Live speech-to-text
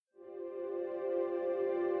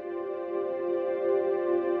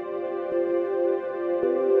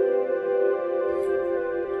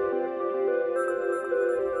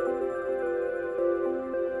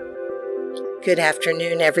Good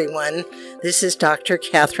afternoon, everyone. This is Dr.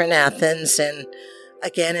 Catherine Athens, and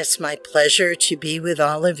again, it's my pleasure to be with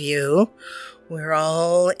all of you. We're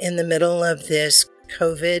all in the middle of this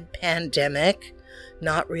COVID pandemic,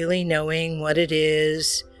 not really knowing what it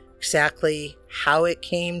is, exactly how it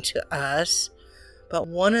came to us. But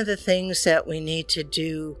one of the things that we need to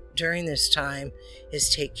do during this time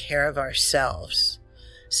is take care of ourselves.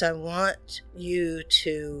 So I want you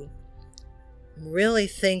to really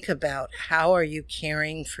think about, how are you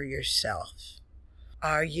caring for yourself?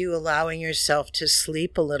 Are you allowing yourself to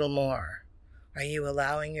sleep a little more? Are you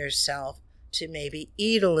allowing yourself to maybe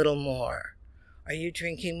eat a little more? Are you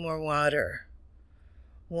drinking more water?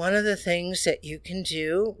 One of the things that you can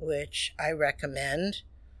do, which I recommend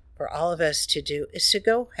for all of us to do, is to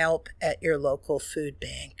go help at your local food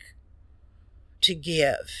bank, to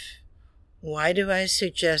give. Why do I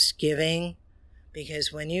suggest giving?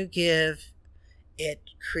 Because when you give, it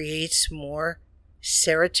creates more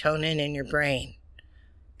serotonin in your brain.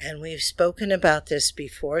 And we've spoken about this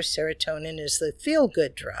before. Serotonin is the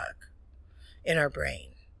feel-good drug in our brain.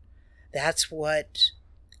 That's what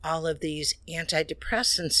all of these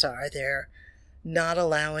antidepressants are. They're not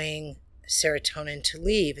allowing serotonin to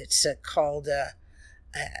leave. It's called a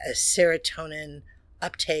serotonin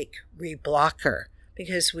uptake reblocker,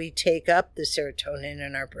 because we take up the serotonin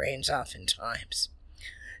in our brains oftentimes.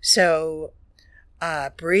 So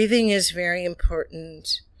breathing is very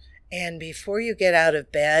important. And before you get out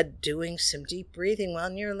of bed, doing some deep breathing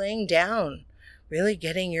while you're laying down, really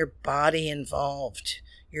getting your body involved,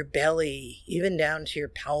 your belly, even down to your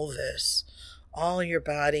pelvis, all your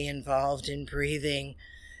body involved in breathing,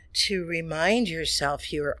 to remind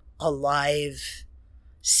yourself you're a live,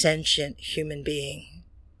 sentient human being.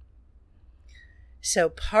 So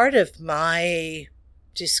part of my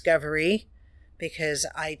discovery, because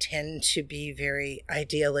I tend to be very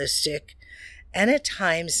idealistic and at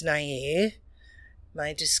times naive,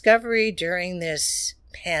 my discovery during this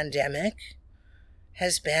pandemic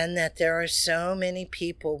has been that there are so many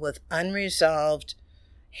people with unresolved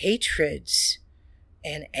hatreds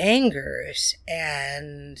and angers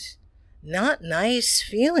and not nice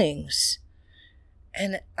feelings.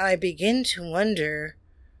 And I begin to wonder,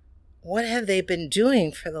 what have they been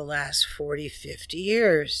doing for the last 40, 50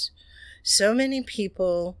 years? So many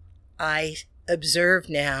people I observe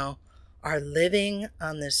now are living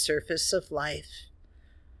on the surface of life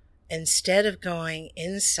instead of going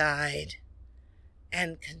inside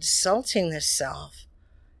and consulting the self.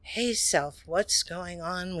 Hey, self, what's going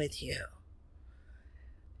on with you?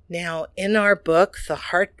 Now, in our book, The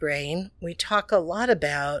Heart Brain, we talk a lot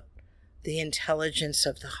about the intelligence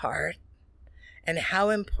of the heart and how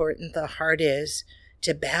important the heart is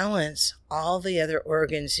to balance all the other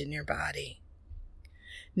organs in your body.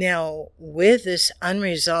 Now, with this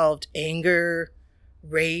unresolved anger,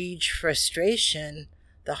 rage, frustration,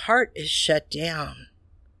 the heart is shut down,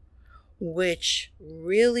 which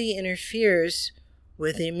really interferes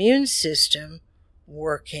with the immune system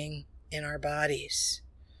working in our bodies.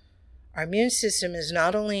 Our immune system is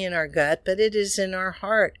not only in our gut, but it is in our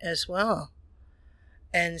heart as well.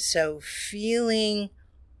 And so feeling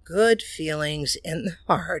good feelings in the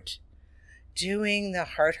heart, doing the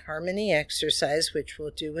heart harmony exercise, which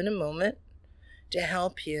we'll do in a moment, to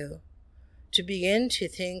help you to begin to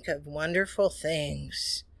think of wonderful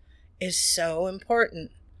things, is so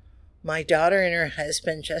important. My daughter and her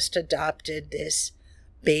husband just adopted this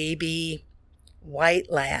baby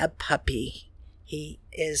white lab puppy. He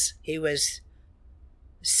was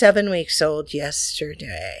 7 weeks old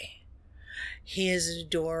yesterday. He is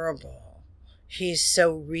adorable. He's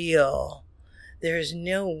so real. There's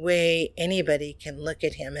no way anybody can look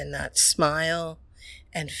at him and not smile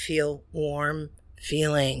and feel warm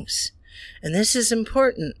feelings. And this is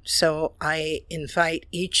important. So I invite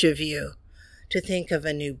each of you to think of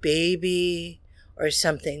a new baby or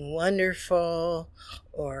something wonderful,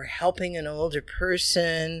 or helping an older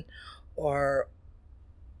person, or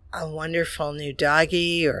a wonderful new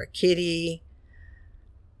doggy or a kitty,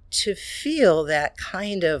 to feel that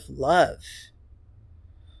kind of love.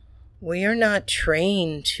 We are not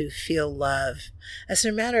trained to feel love. As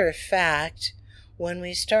a matter of fact, when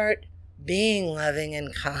we start being loving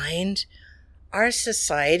and kind, our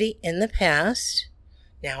society in the past,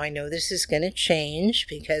 now I know this is going to change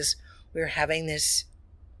because we're having this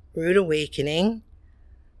rude awakening.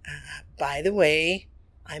 By the way,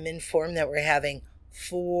 I'm informed that we're having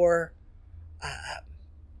 4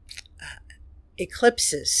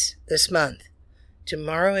 eclipses this month.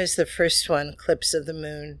 Tomorrow is the first one, eclipse of the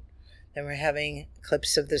moon. Then we're having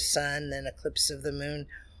eclipse of the sun, then eclipse of the moon.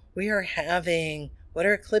 We are having, what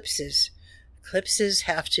are eclipses? Eclipses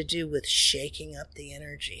have to do with shaking up the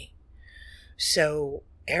energy. So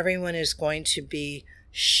everyone is going to be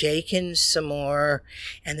shaken some more,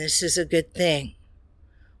 and this is a good thing.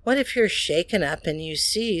 What if you're shaken up and you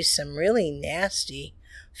see some really nasty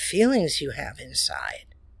feelings you have inside?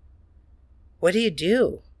 What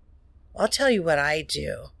do? I'll tell you what I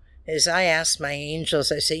do, is I ask my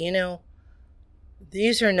angels, I say,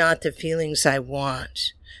 these are not the feelings I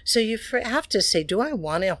want. So you have to say, do I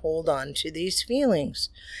want to hold on to these feelings?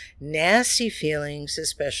 Nasty feelings,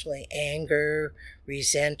 especially anger,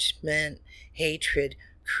 resentment, hatred,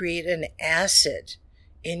 create an acid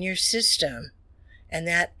in your system. And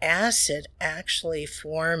that acid actually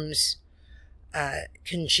forms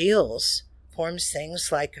congeals, forms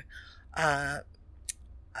things like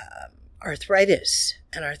arthritis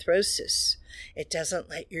and arthrosis. It doesn't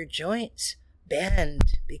let your joints bend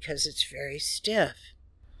because it's very stiff.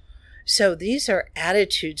 So these are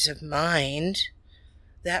attitudes of mind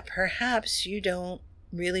that perhaps you don't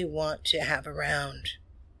really want to have around.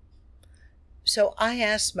 So I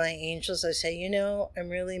ask my angels, I say, I'm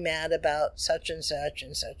really mad about such and such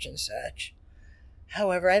and such and such.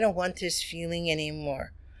 However, I don't want this feeling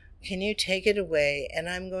anymore. Can you take it away? And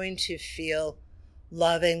I'm going to feel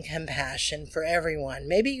love and compassion for everyone.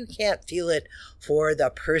 Maybe you can't feel it for the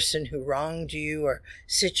person who wronged you or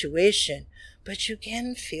situation, but you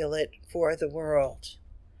can feel it for the world.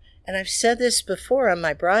 And I've said this before on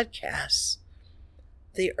my broadcasts.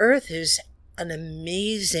 The earth is an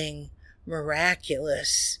amazing,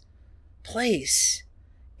 miraculous place.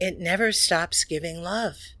 It never stops giving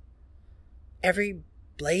love. Every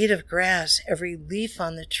blade of grass, every leaf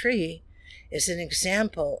on the tree is an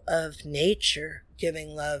example of nature giving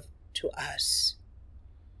love to us.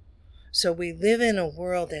 So we live in a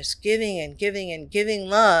world that's giving and giving and giving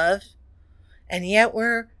love, and yet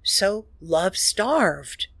we're so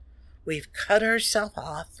love-starved. We've cut ourselves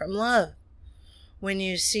off from love. When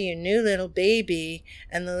you see a new little baby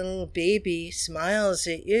and the little baby smiles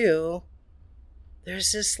at you,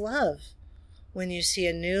 there's this love. When you see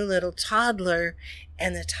a new little toddler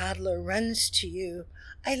and the toddler runs to you,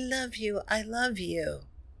 I love you, I love you.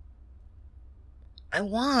 I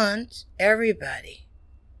want everybody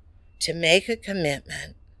to make a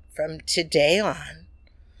commitment from today on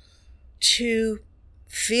to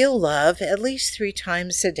feel love at least 3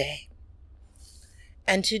 times a day.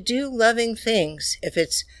 And to do loving things, if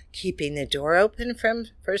it's keeping the door open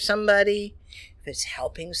for somebody, if it's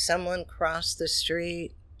helping someone cross the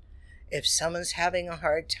street, if someone's having a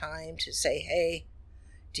hard time, to say, hey,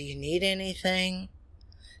 do you need anything?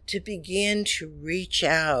 To begin to reach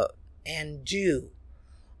out and do.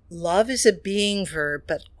 Love is a being verb,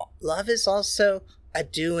 but love is also a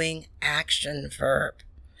doing action verb.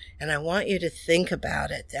 And I want you to think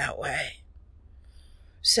about it that way.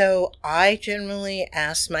 So I generally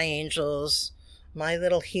ask my angels, my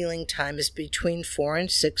little healing time is between 4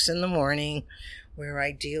 and 6 in the morning, where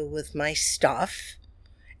I deal with my stuff.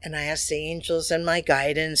 And I ask the angels and my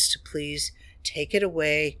guidance to please take it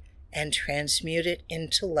away and transmute it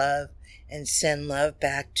into love and send love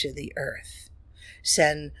back to the earth.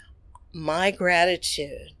 Send my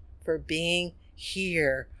gratitude for being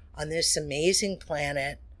here on this amazing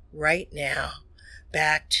planet right now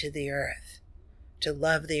back to the earth, to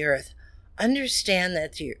love the earth. Understand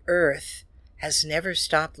that the earth has never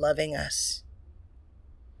stopped loving us.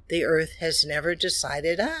 The earth has never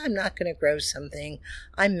decided, I'm not going to grow something.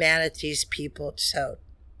 I'm mad at these people, so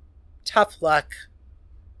tough luck.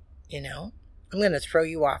 I'm going to throw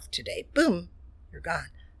you off today. Boom, you're gone.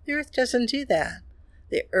 The earth doesn't do that.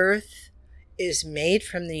 The earth is made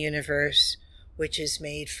from the universe, which is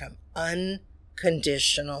made from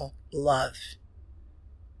unconditional love.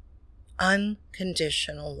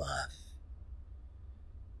 Unconditional love.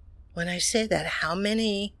 When I say that, how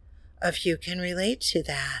many of you can relate to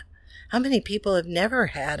that? How many people have never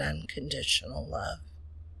had unconditional love?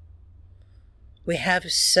 We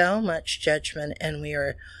have so much judgment, and we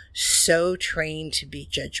are so trained to be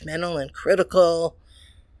judgmental and critical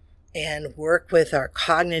and work with our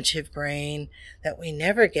cognitive brain that we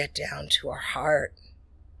never get down to our heart,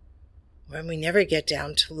 when we never get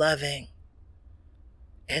down to loving.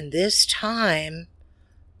 And this time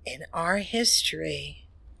in our history,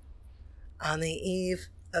 on the eve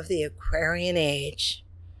of the Aquarian age,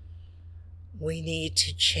 we need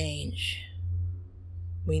to change.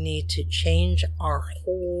 We need to change our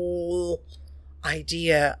whole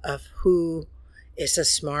idea of who is a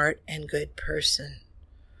smart and good person.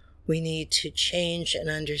 We need to change and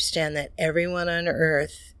understand that everyone on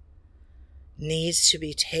earth needs to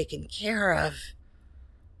be taken care of,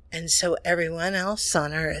 and so everyone else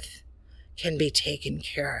on earth can be taken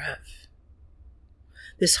care of.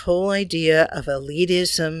 This whole idea of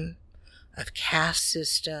elitism, of caste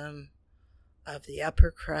system, of the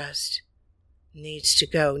upper crust needs to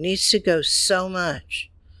go so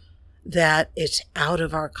much that it's out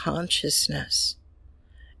of our consciousness.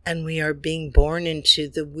 And we are being born into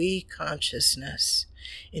the we consciousness,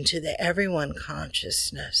 into the everyone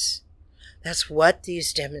consciousness. That's what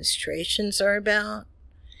these demonstrations are about.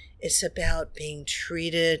 It's about being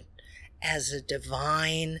treated as a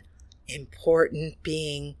divine, important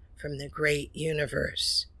being from the great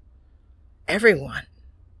universe. Everyone.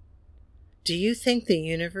 Do you think the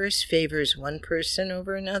universe favors one person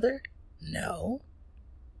over another? No.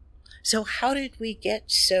 So how did we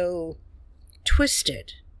get so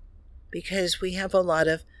twisted? Because we have a lot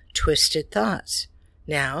of twisted thoughts.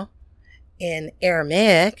 Now, in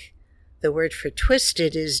Aramaic, the word for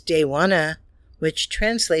twisted is dewana, which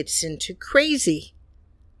translates into crazy.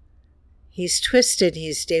 He's twisted,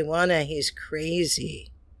 he's dewana, he's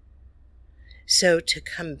crazy. So to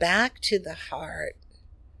come back to the heart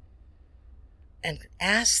and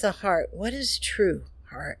ask the heart, what is true,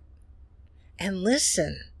 heart? And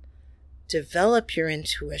listen. Develop your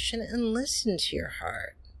intuition and listen to your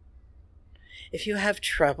heart. If you have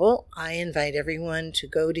trouble, I invite everyone to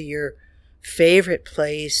go to your favorite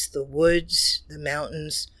place, the woods, the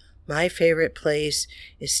mountains. My favorite place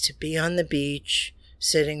is to be on the beach,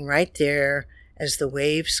 sitting right there as the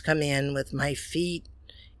waves come in with my feet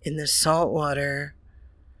in the salt water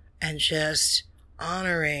and just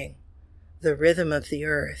honoring the rhythm of the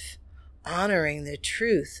earth, honoring the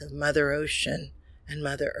truth of Mother Ocean and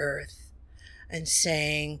Mother Earth, and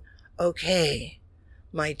saying, okay,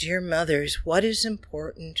 my dear mothers, what is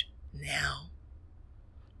important now?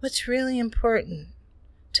 What's really important?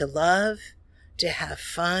 To love, to have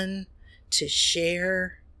fun, to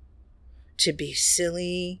share, to be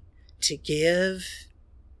silly, to give.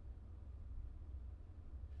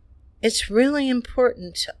 It's really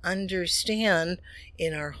important to understand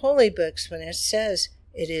in our holy books when it says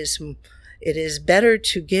it is better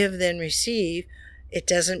to give than receive. It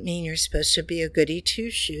doesn't mean you're supposed to be a goody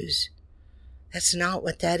two-shoes. That's not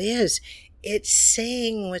what that is. It's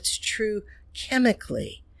saying what's true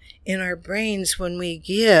chemically. In our brains, when we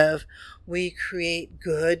give, we create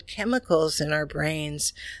good chemicals in our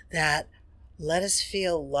brains that let us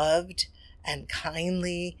feel loved and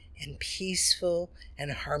kindly and peaceful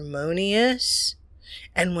and harmonious.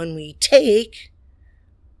 And when we take,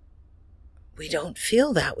 we don't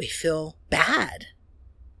feel that. We feel bad.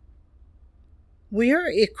 We are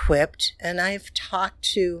equipped, and I've talked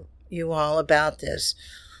to you all about this.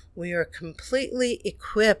 We are completely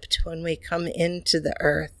equipped when we come into the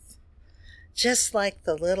earth. Just like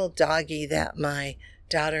the little doggy that my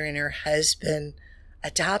daughter and her husband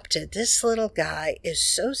adopted. This little guy is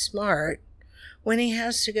so smart. When he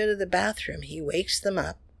has to go to the bathroom, he wakes them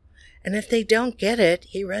up. And if they don't get it,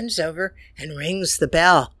 he runs over and rings the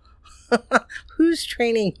bell. Who's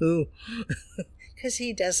training who? Because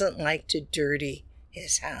he doesn't like to dirty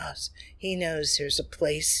his house. He knows there's a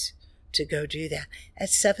place to go do that at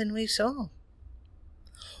 7 weeks old.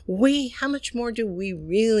 How much more do we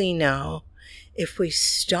really know if we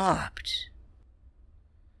stopped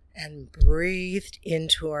and breathed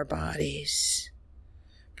into our bodies?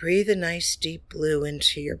 Breathe a nice deep blue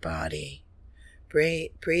into your body.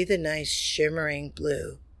 Breathe a nice shimmering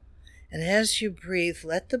blue. And as you breathe,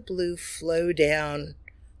 let the blue flow down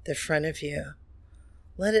the front of you.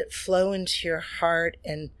 Let it flow into your heart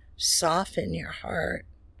and soften your heart.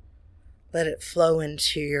 Let it flow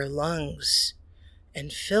into your lungs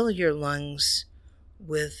and fill your lungs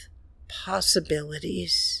with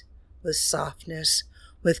possibilities, with softness,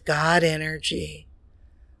 with God energy.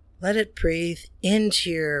 Let it breathe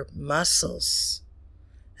into your muscles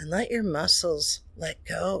and let your muscles let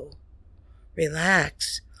go.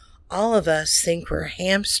 Relax. All of us think we're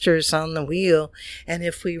hamsters on the wheel, and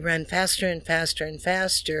if we run faster and faster and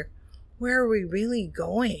faster, where are we really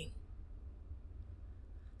going?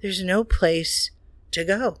 There's no place to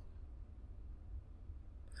go.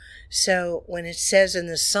 So when it says in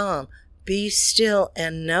the psalm, be still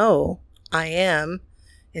and know I am,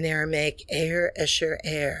 in Aramaic, Esher,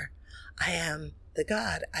 I am the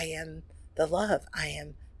God, I am the love, I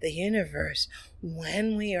am the universe.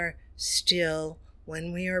 When we are still,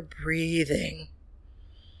 when we are breathing,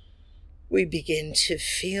 we begin to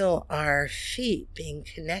feel our feet being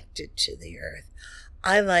connected to the earth.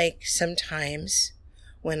 I like sometimes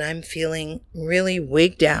when I'm feeling really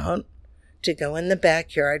wigged out to go in the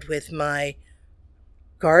backyard with my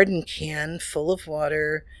garden can full of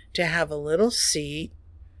water, to have a little seat,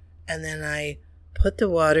 and then I put the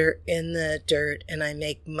water in the dirt and I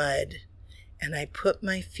make mud, and I put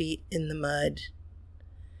my feet in the mud,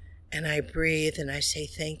 And I breathe and I say,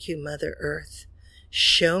 thank you, Mother Earth.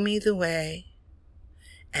 Show me the way.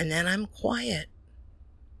 And then I'm quiet.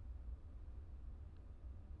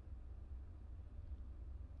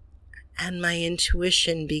 And my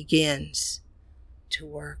intuition begins to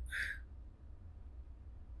work.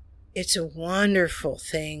 It's a wonderful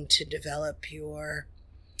thing to develop your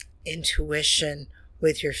intuition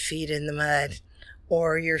with your feet in the mud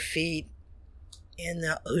or your feet in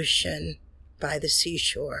the ocean by the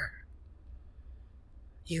seashore.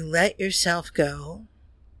 You let yourself go.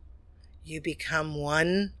 You become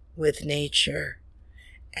one with nature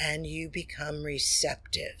and you become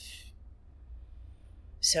receptive.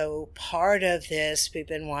 So part of this, we've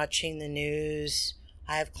been watching the news.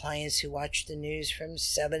 I have clients who watch the news from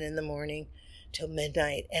 7 a.m. till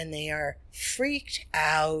midnight, and they are freaked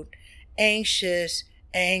out, anxious,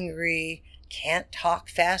 angry, can't talk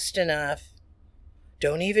fast enough,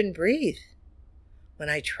 don't even breathe. When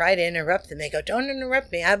I try to interrupt them, they go, don't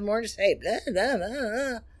interrupt me, I have more to say, blah, blah, blah,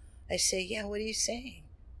 blah. I say, yeah, what are you saying?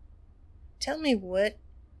 Tell me what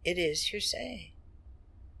it is you're saying.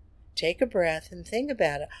 Take a breath and think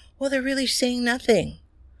about it. Well, they're really saying nothing.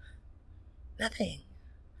 Nothing.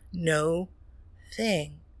 No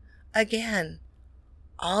thing. Again,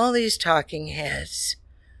 all these talking heads,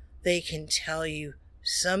 they can tell you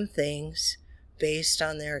some things based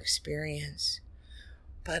on their experience.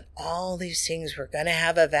 But all these things, we're going to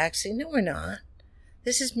have a vaccine. No, we're not.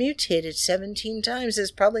 This is mutated 17 times.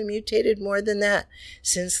 It's probably mutated more than that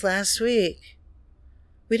since last week.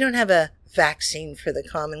 We don't have a vaccine for the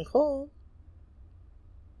common cold.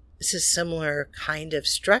 It's a similar kind of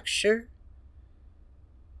structure.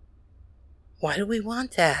 Why do we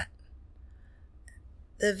want that?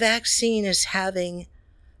 The vaccine is having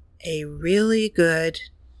a really good,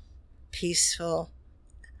 peaceful,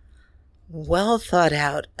 well thought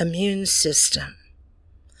out immune system.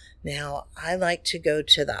 Now, I like to go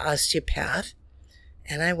to the osteopath,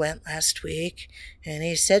 and I went last week, and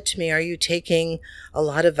he said to me, are you taking a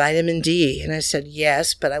lot of vitamin D? And I said,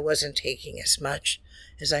 yes, but I wasn't taking as much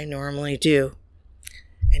as I normally do.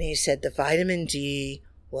 And he said, the vitamin D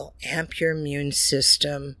will amp your immune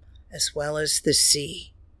system as well as the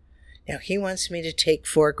C. Now, he wants me to take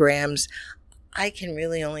 4 grams. I can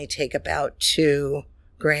really only take about 2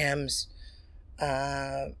 grams,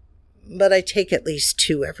 but I take at least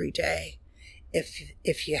 2 every day.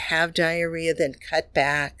 If you have diarrhea, then cut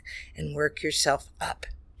back and work yourself up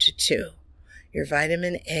to 2. Your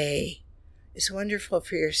vitamin A is wonderful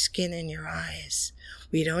for your skin and your eyes.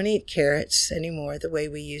 We don't eat carrots anymore the way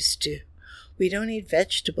we used to. We don't eat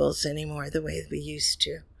vegetables anymore the way we used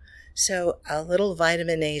to. So a little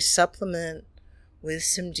vitamin A supplement with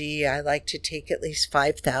some D. I like to take at least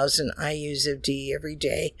 5,000 IUs of D every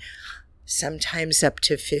day, sometimes up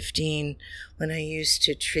to 15. When I used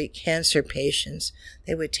to treat cancer patients,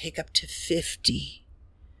 they would take up to 50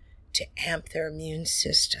 to amp their immune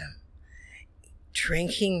system.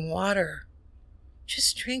 Drinking water,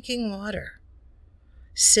 just drinking water,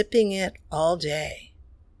 sipping it all day.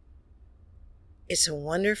 It's a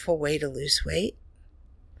wonderful way to lose weight.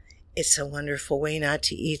 It's a wonderful way not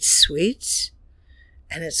to eat sweets.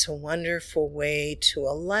 And it's a wonderful way to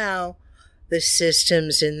allow the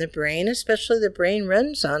systems in the brain, especially the brain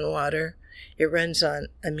runs on water. It runs on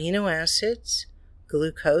amino acids,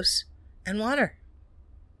 glucose, and water.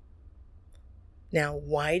 Now,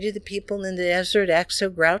 why do the people in the desert act so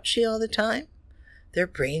grouchy all the time? Their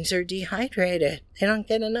brains are dehydrated. They don't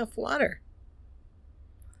get enough water.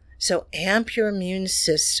 So amp your immune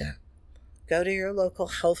system. Go to your local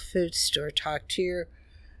health food store. Talk to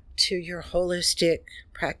your holistic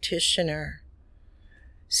practitioner.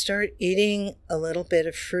 Start eating a little bit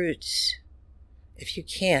of fruits if you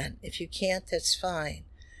can. If you can't, that's fine.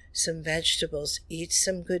 Some vegetables. Eat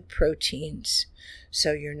some good proteins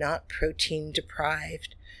so you're not protein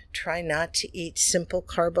deprived. Try not to eat simple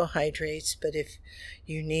carbohydrates, but if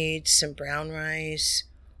you need some brown rice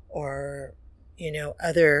or,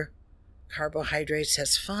 other carbohydrates,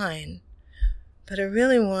 that's fine. But I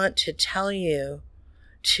really want to tell you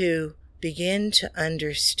to begin to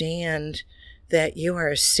understand that you are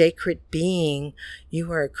a sacred being.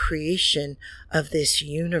 You are a creation of this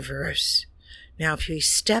universe. Now, if we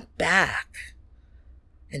step back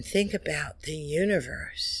and think about the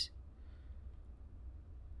universe,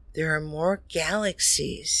 there are more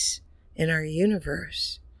galaxies in our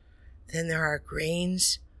universe than there are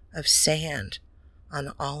grains of sand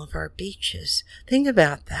on all of our beaches. Think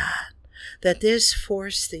about that. That this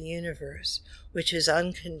force, the universe, which is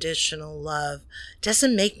unconditional love,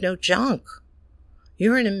 doesn't make no junk.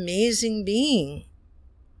 You're an amazing being.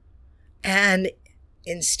 And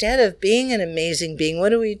instead of being an amazing being, what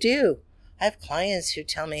do? I have clients who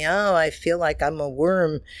tell me, oh, I feel like I'm a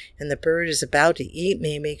worm and the bird is about to eat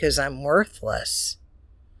me because I'm worthless.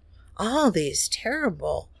 All these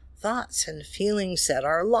terrible thoughts and feelings that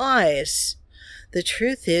are lies. The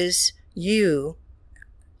truth is, you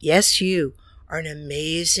are an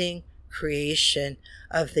amazing creation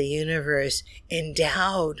of the universe,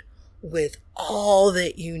 endowed with all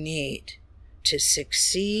that you need to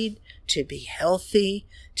succeed, to be healthy,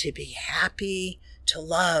 to be happy, to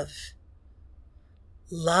love.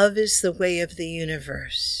 Love is the way of the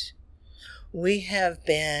universe. We have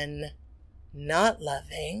been not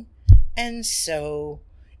loving, and so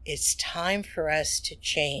it's time for us to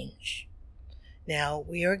change. Now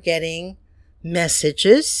we are getting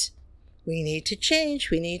messages. We need to change.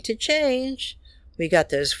 We got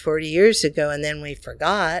those 40 years ago, and then we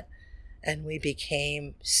forgot, and we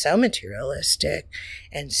became so materialistic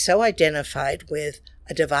and so identified with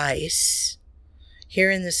a device.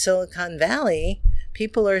 Here in the Silicon Valley,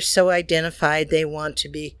 people are so identified they want to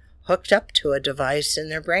be hooked up to a device in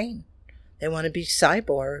their brain. They want to be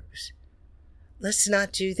cyborgs. Let's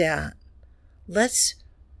not do that. Let's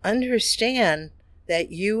understand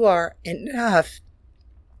that you are enough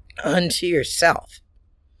unto yourself.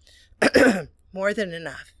 More than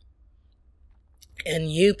enough. And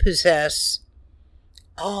you possess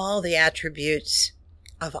all the attributes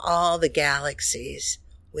of all the galaxies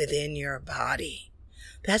within your body.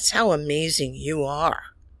 That's how amazing you are.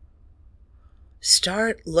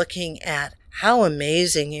 Start looking at how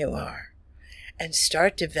amazing you are and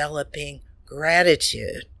start developing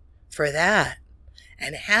gratitude for that.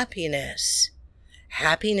 And happiness.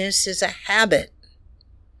 Happiness is a habit.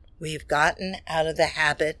 We've gotten out of the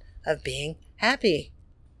habit of being happy.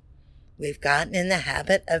 We've gotten in the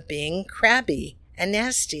habit of being crabby and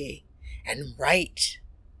nasty and right.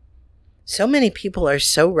 So many people are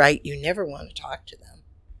so right you never want to talk to them.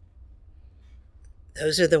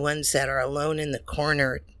 Those are the ones that are alone in the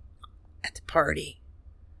corner at the party.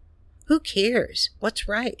 Who cares? What's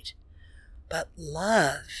right? But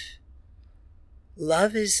love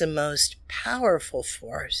is the most powerful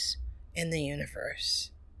force in the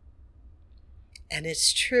universe. And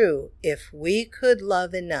it's true, if we could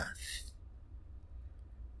love enough,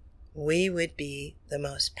 we would be the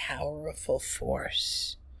most powerful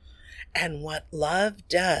force. And what love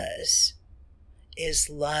does is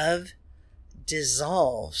love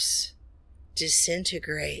dissolves,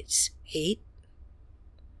 disintegrates hate,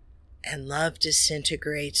 and love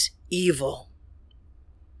disintegrates evil.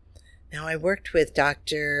 Now, I worked with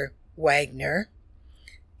Dr. Wagner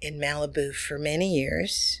in Malibu for many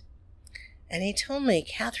years, and he told me,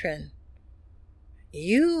 Catherine,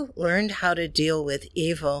 you learned how to deal with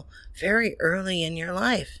evil very early in your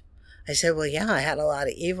life. I said, well, yeah, I had a lot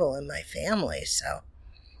of evil in my family, so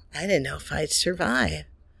I didn't know if I'd survive.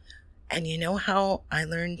 And you know how I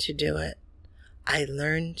learned to do it? I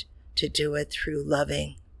learned to do it through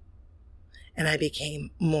loving. And I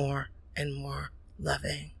became more and more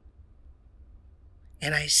loving.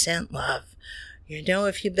 And I sent love. You know,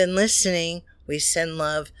 if you've been listening, we send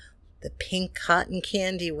love the pink cotton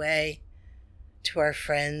candy way to our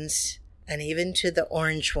friends, and even to the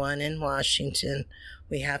orange one in Washington.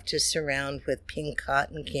 We have to surround with pink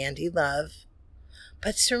cotton candy love.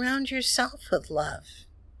 But surround yourself with love.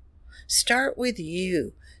 Start with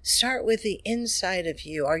you. Start with the inside of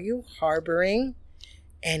you. Are you harboring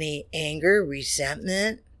any anger,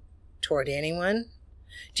 resentment toward anyone?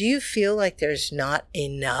 Do you feel like there's not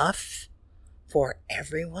enough for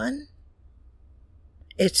everyone?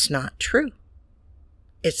 It's not true.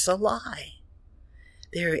 It's a lie.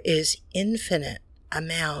 There is infinite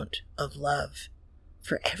amount of love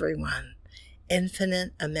for everyone,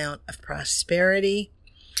 infinite amount of prosperity,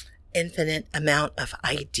 infinite amount of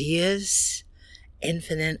ideas,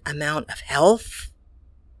 infinite amount of health.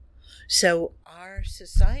 So our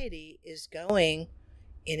society is going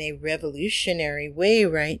in a revolutionary way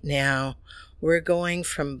right now. We're going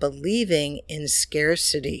from believing in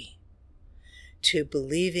scarcity to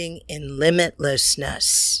believing in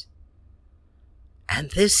limitlessness.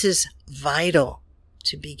 And this is vital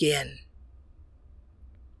to begin.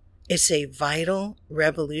 It's a vital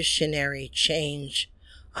revolutionary change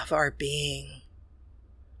of our being.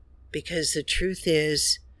 Because the truth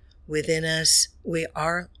is, within us, we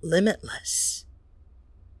are limitless.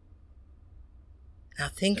 Now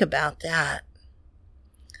think about that.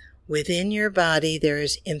 Within your body, there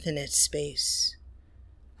is infinite space.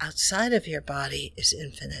 Outside of your body is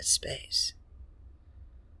infinite space.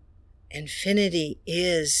 Infinity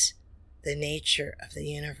is the nature of the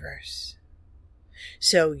universe.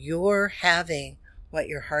 So you're having what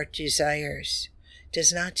your heart desires.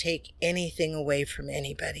 does not take anything away from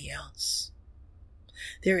anybody else.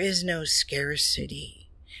 There is no scarcity,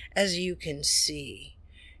 as you can see.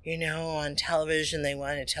 On television they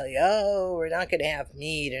want to tell you, oh, we're not going to have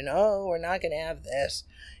meat, and oh, we're not going to have this.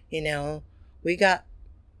 We got,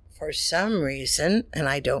 for some reason, and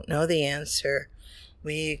I don't know the answer,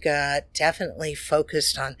 we got definitely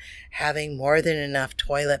focused on having more than enough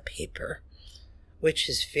toilet paper, which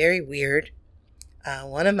is very weird.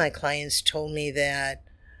 One of my clients told me that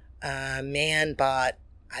a man bought,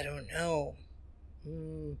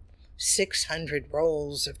 600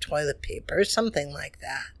 rolls of toilet paper, something like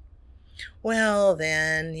that. Well,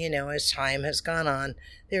 then, as time has gone on,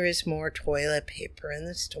 there is more toilet paper in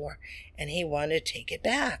the store, and he wanted to take it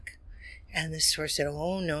back. And the store said,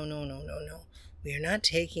 oh, no, we are not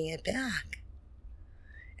taking it back.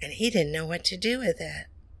 And he didn't know what to do with it.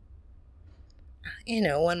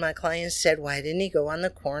 When my client said, why didn't he go on the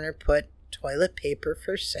corner, put toilet paper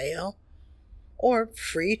for sale, or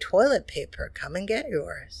free toilet paper, come and get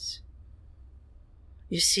yours?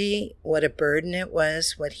 You see what a burden it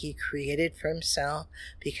was, what he created for himself,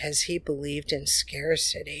 because he believed in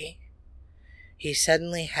scarcity. He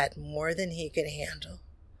suddenly had more than he could handle.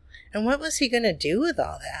 And what was he going to do with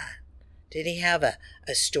all that? Did he have a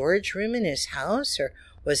storage room in his house, or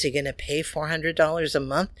was he going to pay $400 a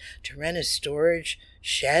month to rent a storage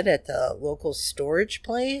shed at the local storage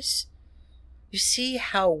place? You see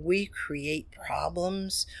how we create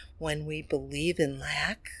problems when we believe in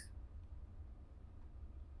lack?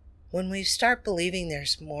 When we start believing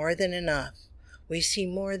there's more than enough, we see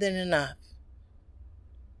more than enough.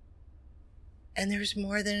 And there's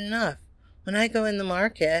more than enough. When I go in the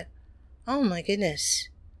market, oh my goodness,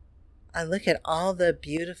 I look at all the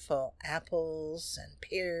beautiful apples and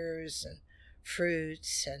pears and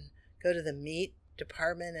fruits, and go to the meat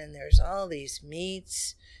department, and there's all these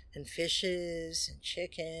meats and fishes and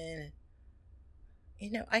chicken.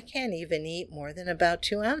 I can't even eat more than about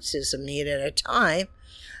 2 ounces of meat at a time.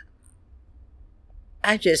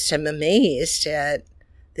 I just am amazed at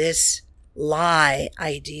this lie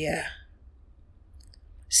idea.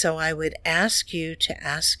 So I would ask you to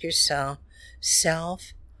ask yourself,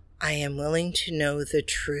 self, I am willing to know the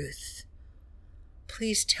truth.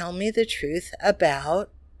 Please tell me the truth about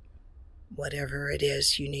whatever it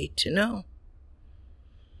is you need to know.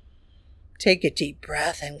 Take a deep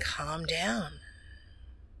breath and calm down.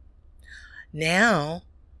 Now,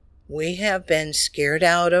 we have been scared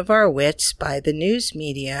out of our wits by the news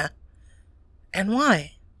media. And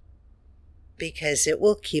why? Because it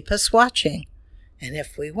will keep us watching. And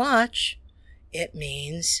if we watch, it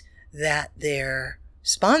means that their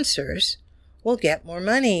sponsors will get more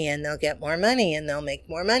money, and they'll get more money, and they'll make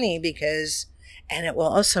more money and it will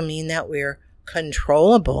also mean that we're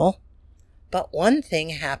controllable. But one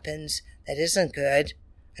thing happens that isn't good.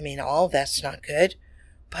 All that's not good.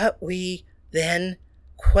 But we then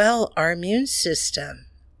quell our immune system.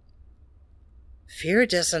 Fear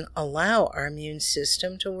doesn't allow our immune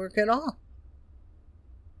system to work at all.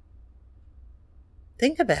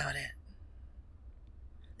 Think about it.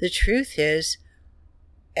 The truth is,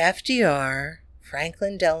 FDR,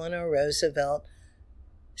 Franklin Delano Roosevelt,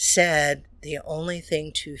 said the only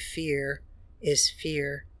thing to fear is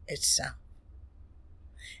fear itself.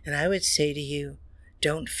 And I would say to you,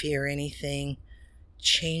 don't fear anything.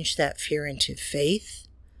 Change that fear into faith.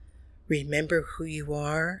 Remember who you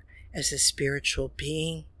are as a spiritual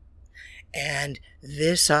being. And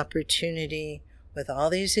this opportunity, with all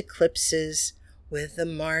these eclipses, with the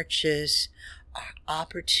marches, our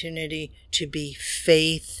opportunity to be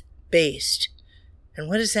faith-based. And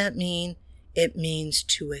what does that mean? It means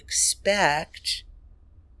to expect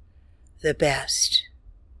the best.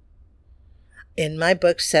 In my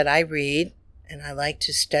books that I read, and I like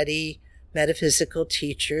to study metaphysical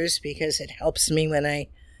teachers because it helps me when I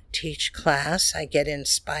teach class, I get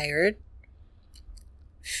inspired.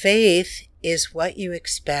 Faith is what you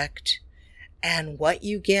expect, and what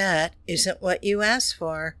you get isn't what you ask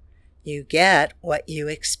for. You get what you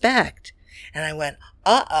expect. And I went,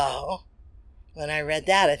 uh-oh. When I read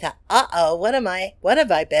that, I thought, uh-oh, what have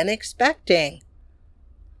I been expecting?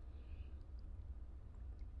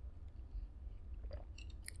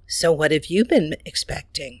 So what have you been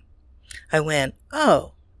expecting? I went,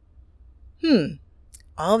 all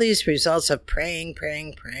these results of praying.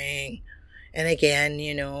 And again,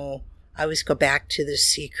 I always go back to the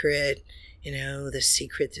secret, the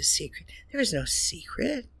secret. There is no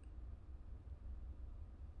secret.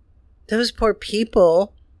 Those poor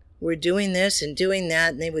people were doing this and doing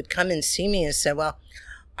that, and they would come and see me and say, well,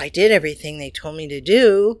 I did everything they told me to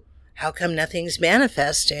do. How come nothing's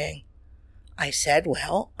manifesting? I said,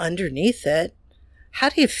 well, underneath it, How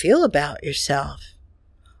do you feel about yourself?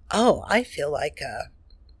 Oh, I feel like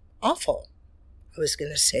awful. I was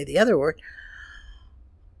going to say the other word.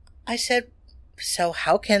 I said, so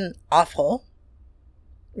how can awful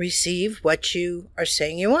receive what you are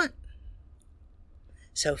saying you want?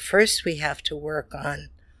 So first we have to work on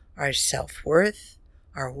our self-worth,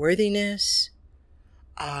 our worthiness,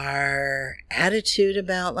 our attitude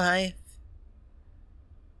about life,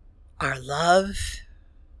 our love.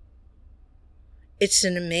 It's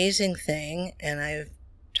an amazing thing, and I've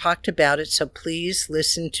talked about it, so please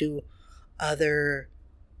listen to other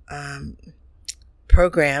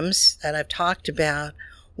programs that I've talked about.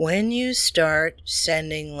 When you start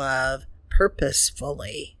sending love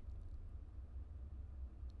purposefully,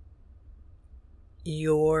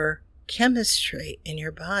 your chemistry in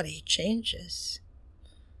your body changes.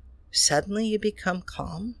 Suddenly you become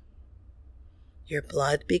calm. Your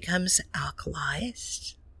blood becomes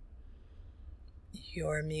alkalized.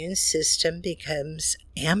 Your immune system becomes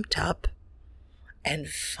amped up. And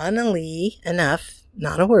funnily enough,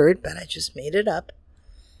 not a word, but I just made it up,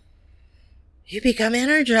 you become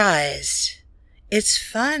energized. It's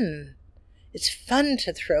fun. It's fun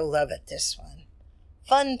to throw love at this one.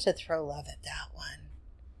 Fun to throw love at that one.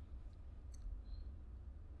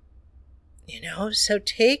 So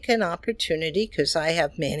take an opportunity, because I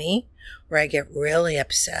have many, where I get really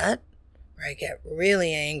upset, where I get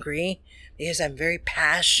really angry, because I'm a very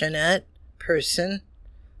passionate person.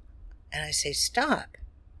 And I say, stop.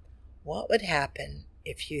 What would happen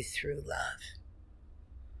if you threw love?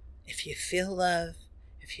 If you feel love,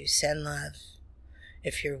 if you send love,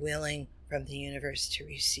 if you're willing from the universe to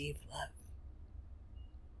receive love.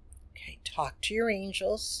 Okay, talk to your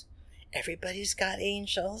angels. Everybody's got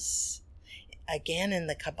angels. Again, in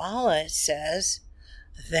the Kabbalah, it says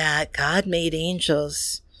that God made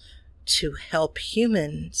angels to help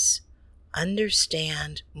humans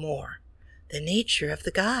understand more the nature of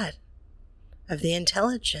the God, of the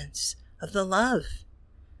intelligence, of the love.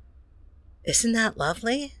 Isn't that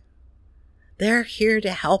lovely? They're here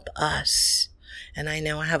to help us. And I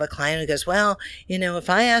know I have a client who goes, well, if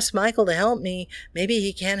I ask Michael to help me, maybe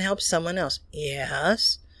he can help someone else.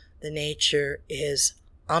 Yes, the nature is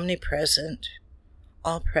omnipresent,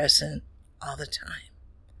 all present, all the time.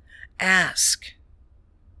 Ask.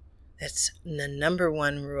 That's the number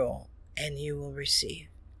one rule, and you will receive.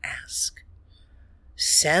 Ask.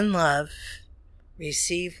 Send love,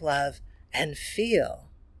 receive love, and feel.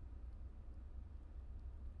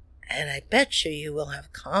 And I bet you will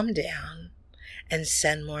have calmed down and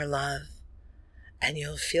send more love, and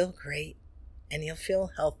you'll feel great, and you'll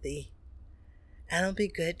feel healthy, and it'll be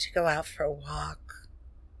good to go out for a walk.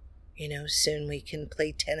 Soon we can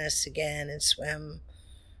play tennis again and swim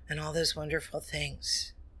and all those wonderful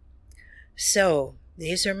things. So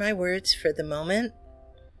these are my words for the moment,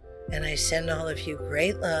 and I send all of you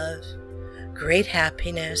great love, great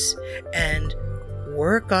happiness, and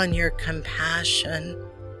work on your compassion.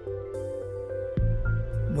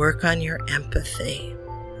 Work on your empathy,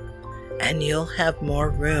 and you'll have more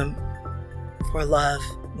room for love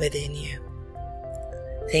within you.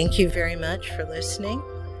 Thank you very much for listening.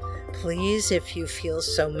 Please, if you feel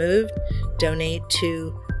so moved, donate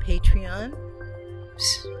to Patreon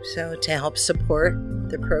so to help support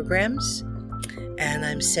the programs. And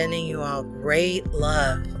I'm sending you all great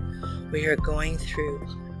love. We are going through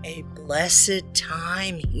a blessed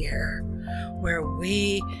time here, where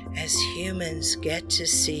we as humans get to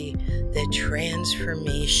see the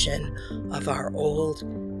transformation of our old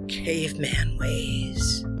caveman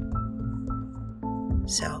ways.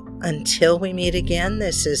 So until we meet again,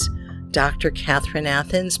 this is Dr. Catherine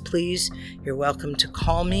Athans. Please, you're welcome to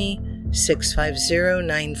call me,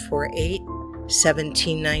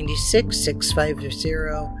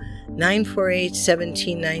 650-948-1796,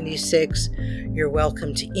 650-948-1796. You're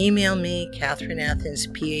welcome to email me,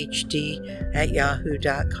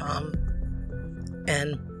 CatherineAthansPhD@yahoo.com.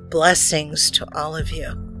 And blessings to all of you.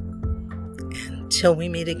 Until we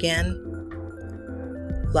meet again,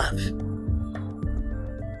 love.